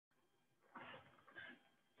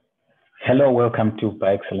Hello, welcome to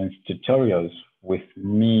By Excellence Tutorials with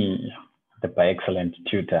me, the By Excellent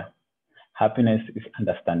tutor. Happiness is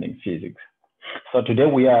understanding physics. So today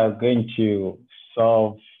we are going to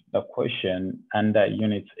solve the question under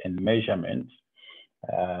units and measurements.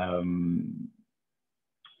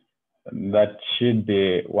 That should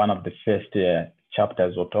be one of the first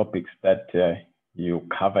chapters or topics that you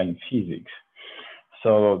cover in physics.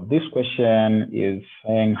 So this question is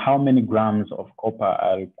saying how many grams of copper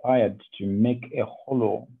are required to make a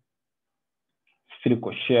hollow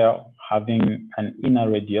spherical shell having an inner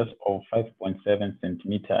radius of 5.7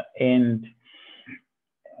 centimeter and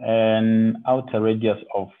an outer radius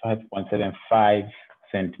of 5.75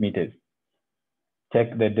 centimeters.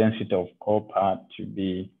 Take the density of copper to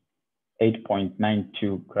be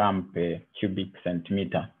 8.92 grams per cubic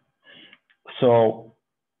centimeter. So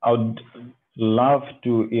I would love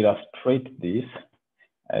to illustrate this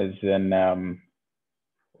as in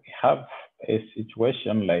we have a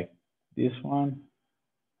situation like this one.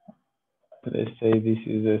 Let's say this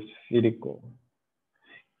is a spherical.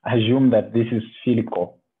 Assume that this is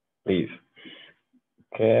spherical, please.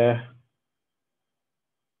 Okay.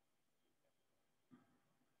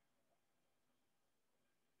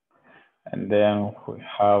 And then we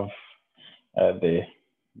have the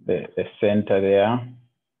center there.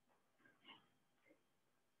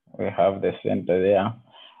 We have the center there,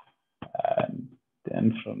 and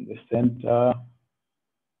then from the center,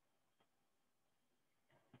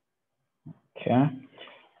 okay.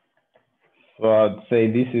 So I'd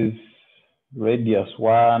say this is radius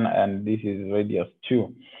 1 and this is radius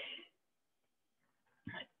 2.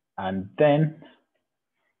 And then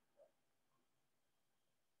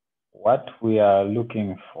what we are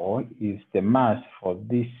looking for is the mass for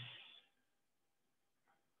this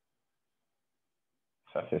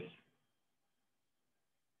surface.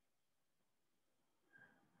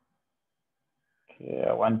 Okay,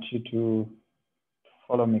 I want you to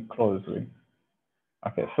follow me closely.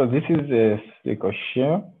 Okay, so this is a spherical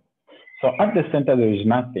shell. So at the center, there is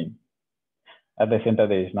nothing. At the center,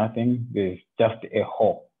 there is nothing. There is just a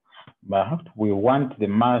hole. But we want the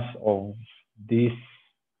mass of this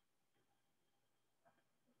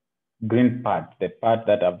green part, the part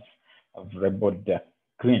that I've labeled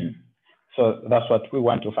green. So that's what we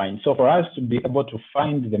want to find. So for us to be able to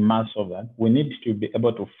find the mass of that, we need to be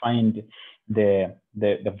able to find the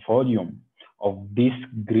volume of this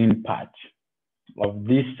green part, of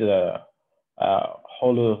this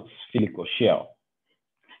hollow spherical shell.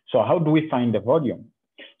 So how do we find the volume?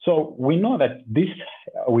 So we know that this,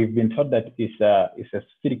 we've been told that it's a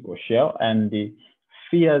spherical shell, and the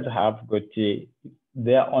spheres have got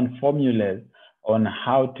their own formulas on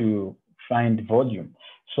how to find volume.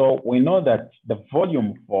 So we know that the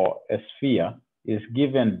volume for a sphere is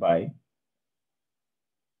given by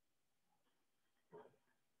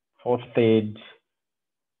 4/3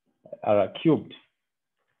 r cubed.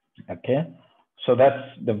 Okay, so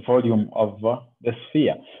that's the volume of the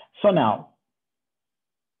sphere. So now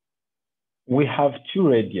we have two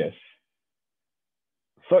radius.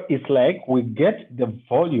 So it's like we get the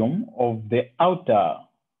volume of the outer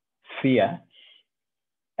sphere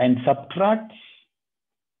and subtract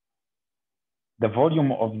the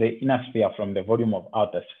volume of the inner sphere from the volume of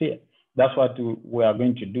outer sphere. That's what we are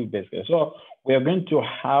going to do basically. So we are going to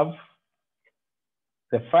have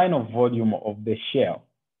the final volume of the shell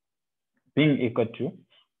being equal to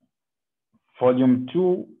volume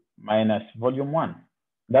 2 minus volume 1.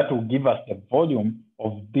 That will give us the volume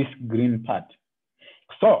of this green part.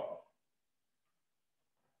 So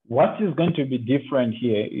what is going to be different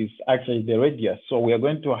here is actually the radius. So we are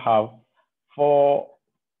going to have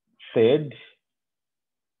 4/3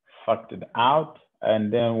 factored out,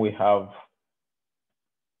 and then we have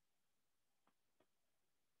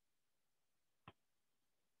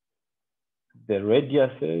the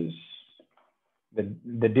radiuses,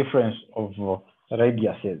 the difference of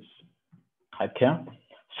radiuses. Okay,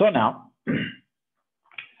 so now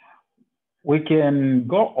we can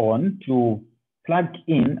go on to plug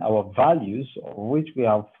in our values, of which we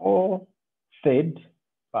have 4/3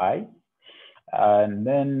 pi, and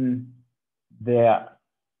then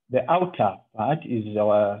the outer part is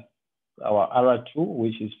our R2,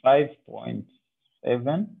 which is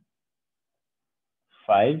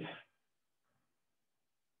 5.75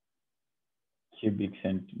 cubic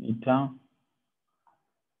centimeter,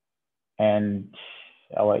 and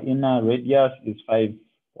our inner radius is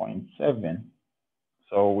 5.7.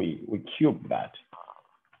 So we cube that.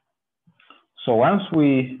 So once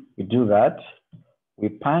we do that, we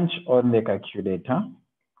punch on the calculator.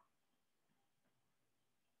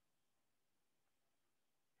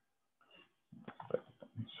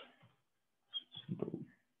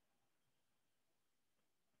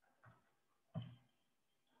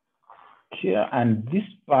 here, and this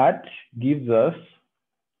part gives us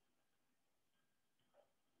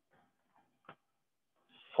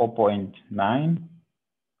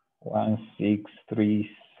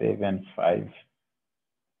 4.916375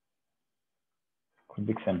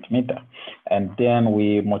 cubic centimeter. And then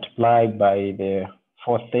we multiply by the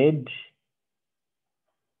 4/3.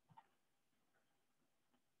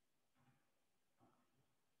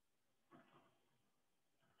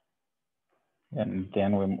 And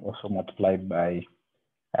then we also multiply by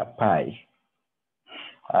pi.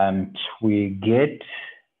 And we get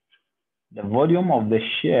the volume of the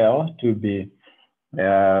shell to be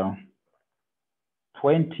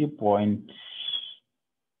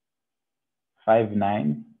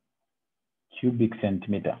 20.59 cubic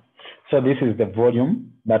centimeter. So this is the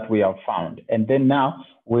volume that we have found. And then now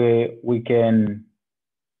we can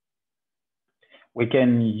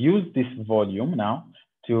use this volume now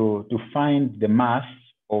to find the mass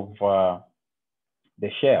of the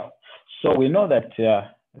shell. So we know that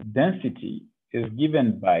density is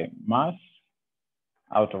given by mass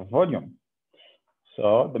out of volume.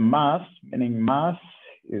 So the mass, meaning mass,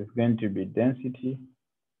 is going to be density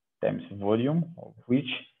times volume, of which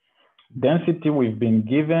density we've been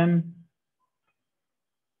given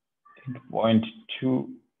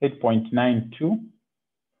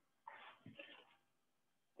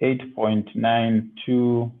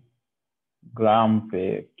 8.92 gram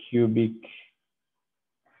per cubic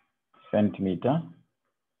centimeter.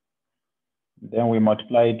 Then we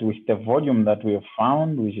multiply it with the volume that we have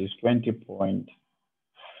found, which is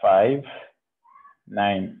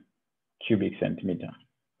 20.59 cubic centimeter.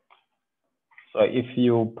 So if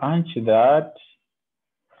you punch that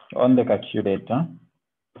on the calculator,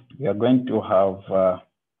 we are going to have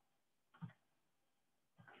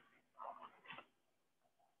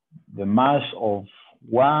the mass of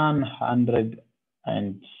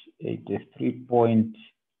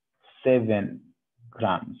 183.7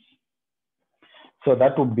 grams. So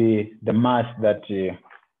that would be the mass that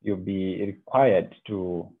you'll be required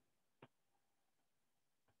to,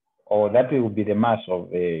 or that will be the mass of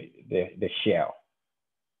the shell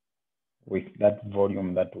with that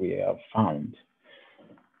volume that we have found.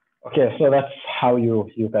 Okay, so that's how you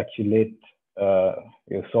calculate,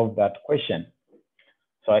 you solve that question.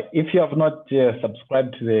 So if you have not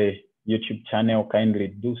subscribed to the YouTube channel, kindly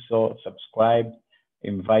do so, subscribe,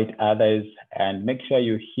 invite others, and make sure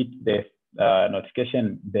you hit the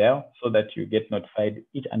notification bell so that you get notified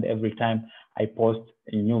each and every time I post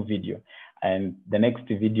a new video. And the next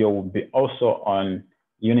video will be also on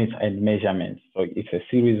units and measurements. So it's a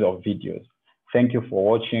series of videos. Thank you for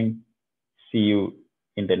watching. See you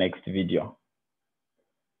in the next video.